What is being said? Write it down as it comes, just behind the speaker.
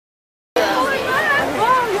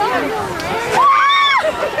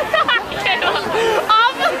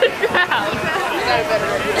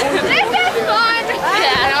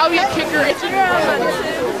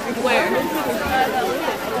Where?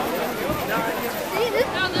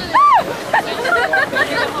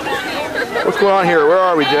 What's going on here? Where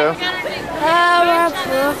are we, Joe?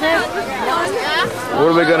 What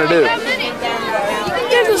are we gonna do? Is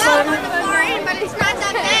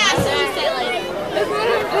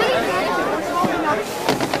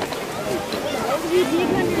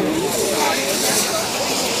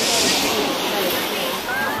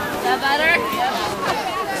that better?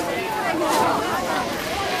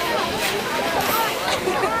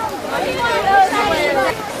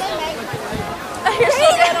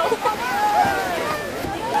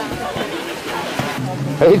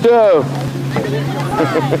 Hey, Joe.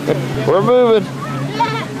 We're moving.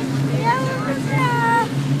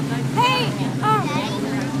 Hey,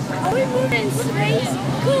 are we moving in space?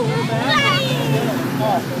 Cool, we're flying!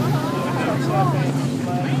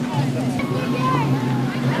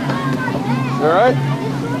 All right.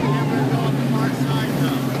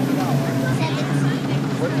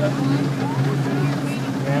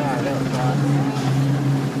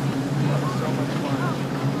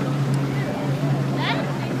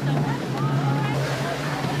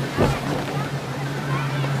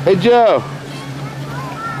 Hey, Joe.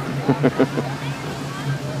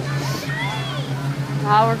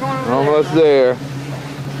 We're going over Almost there.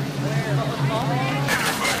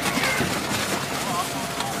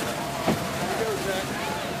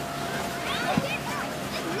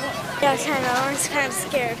 Yeah, I was kind of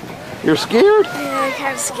scared. You're scared? Yeah, I'm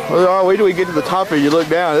kind of scared. Well, wait till we get to the top here. You look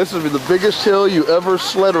down. This will be the biggest hill you ever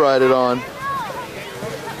sled rided on.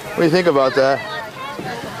 What do you think about that?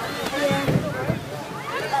 Yeah.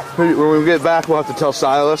 When we get back, we'll have to tell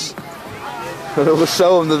Silas. We'll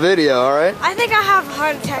show him the video, all right? I think I'll have a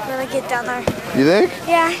heart attack when I get down there. You think?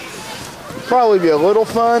 Yeah. Probably be a little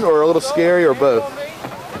fun or a little scary or both.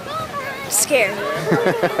 Scared.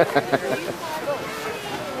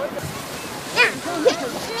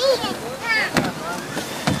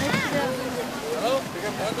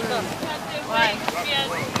 Why?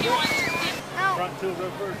 Front two go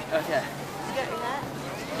first. Okay.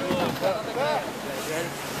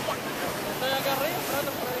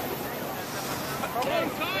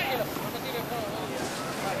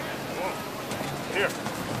 Here.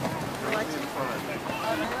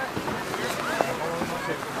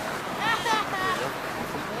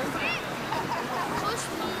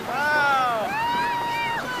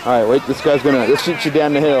 All right, wait. This guy's gonna shoot you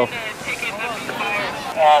down the hill.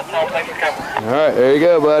 All right, there you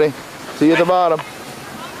go, buddy. See you at the bottom.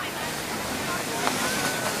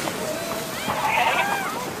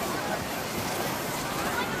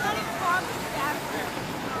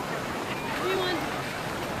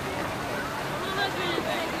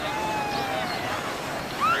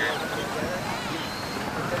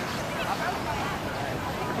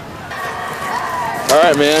 All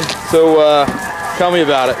right, man. So tell me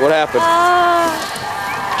about it. What happened?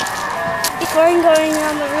 Going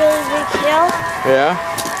on the really big hill. Yeah?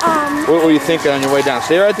 What were you thinking on your way down?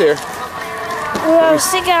 Stay right there. When I was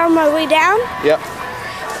thinking on my way down, Yep.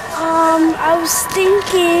 I was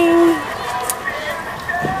thinking,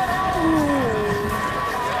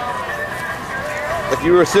 Like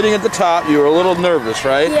you were sitting at the top, you were a little nervous,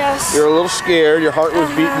 right? Yes. You were a little scared, your heart was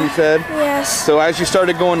beating, you said? Yes. So as you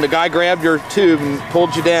started going, the guy grabbed your tube and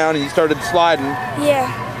pulled you down and you started sliding. Yeah.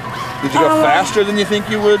 Did you go faster than you think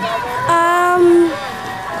you would?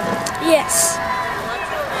 Yes.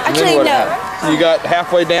 And then Actually, what no. happened? You got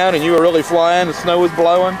halfway down and you were really flying, the snow was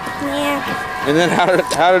blowing? Yeah. And then how did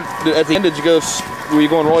at the end, did you go, were you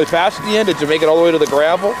going really fast at the end? Did you make it all the way to the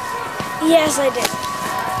gravel? Yes, I did.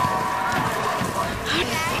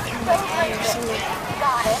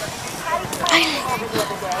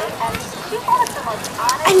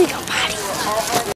 I need to go potty.